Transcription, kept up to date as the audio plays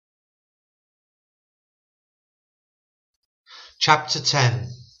Chapter 10.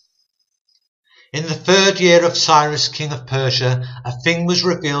 In the 3rd year of Cyrus king of Persia, a thing was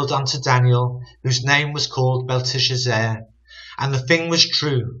revealed unto Daniel, whose name was called Belteshazzar. And the thing was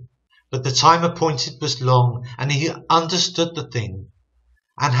true, but the time appointed was long, and he understood the thing,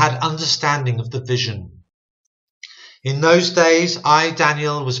 and had understanding of the vision. In those days I,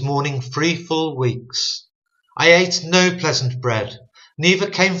 Daniel, was mourning 3 full weeks. I ate no pleasant bread,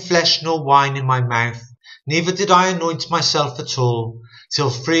 neither came flesh nor wine in my mouth, neither did I anoint myself at all,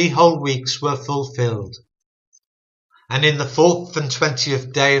 till 3 whole weeks were fulfilled. And in the 4th and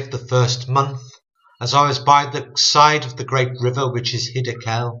 20th day of the 1st month, as I was by the side of the great river which is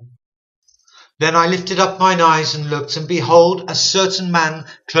Hiddekel, then I lifted up mine eyes and looked, and behold, a certain man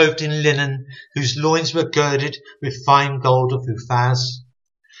clothed in linen, whose loins were girded with fine gold of Uphaz.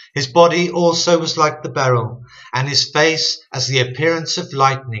 His body also was like the beryl, and his face as the appearance of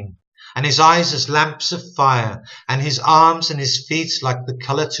lightning, and his eyes as lamps of fire, and his arms and his feet like the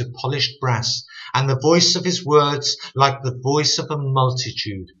colour to polished brass, and the voice of his words like the voice of a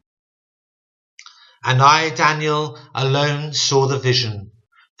multitude. And I, Daniel, alone saw the vision,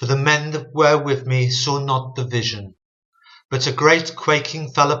 for the men that were with me saw not the vision. But a great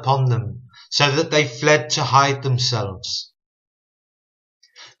quaking fell upon them, so that they fled to hide themselves.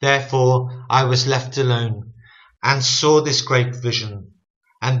 Therefore I was left alone, and saw this great vision,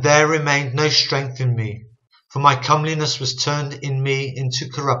 and there remained no strength in me, for my comeliness was turned in me into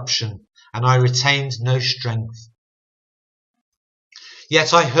corruption, and I retained no strength.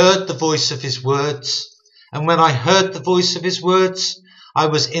 Yet I heard the voice of his words, and when I heard the voice of his words, I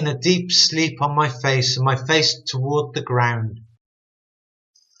was in a deep sleep on my face, and my face toward the ground.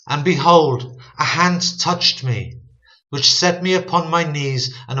 And behold, a hand touched me, which set me upon my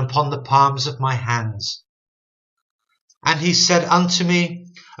knees and upon the palms of my hands. And he said unto me,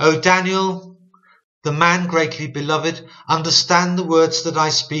 O Daniel, the man greatly beloved, understand the words that I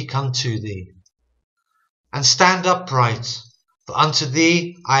speak unto thee, and stand upright, for unto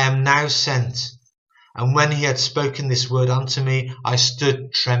thee I am now sent. And when he had spoken this word unto me, I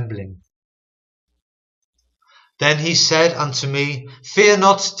stood trembling. Then he said unto me, Fear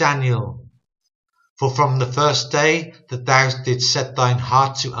not, Daniel, for from the first day that thou didst set thine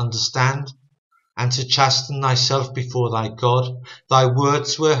heart to understand, and to chasten thyself before thy God, thy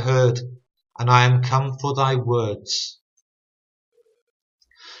words were heard, and I am come for thy words.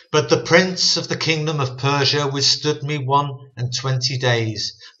 But the prince of the kingdom of Persia withstood me 21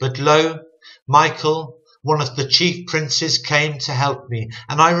 days. But lo, Michael, one of the chief princes, came to help me,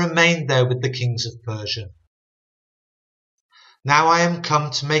 and I remained there with the kings of Persia. Now I am come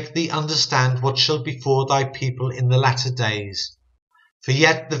to make thee understand what shall befall thy people in the latter days. For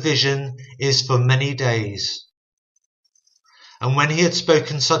yet the vision is for many days. And when he had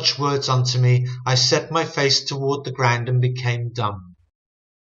spoken such words unto me, I set my face toward the ground and became dumb.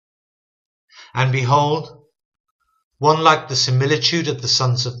 And behold, one like the similitude of the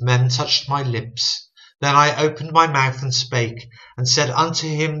sons of men touched my lips. Then I opened my mouth and spake, and said unto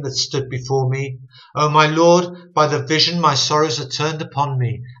him that stood before me, O my Lord, by the vision my sorrows are turned upon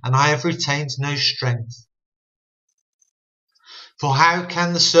me, and I have retained no strength. For how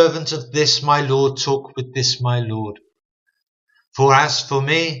can the servant of this my Lord talk with this my Lord? For as for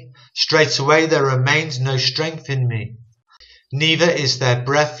me, straightway there remains no strength in me, neither is there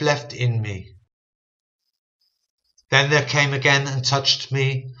breath left in me. Then there came again and touched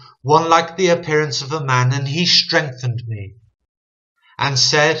me one like the appearance of a man, and he strengthened me, and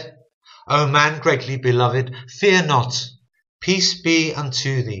said, O man greatly beloved, fear not, peace be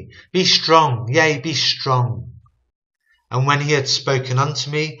unto thee, be strong, yea, be strong. And when he had spoken unto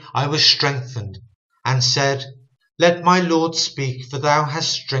me, I was strengthened, and said, Let my Lord speak, for thou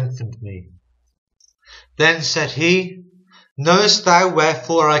hast strengthened me. Then said he, Knowest thou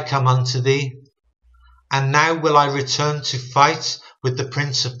wherefore I come unto thee? And now will I return to fight with the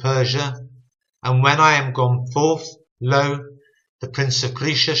prince of Persia. And when I am gone forth, lo, the prince of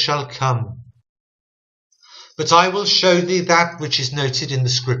Grecia shall come. But I will show thee that which is noted in the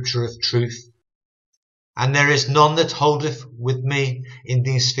scripture of truth. And there is none that holdeth with me in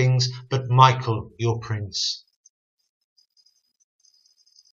these things but Michael your prince.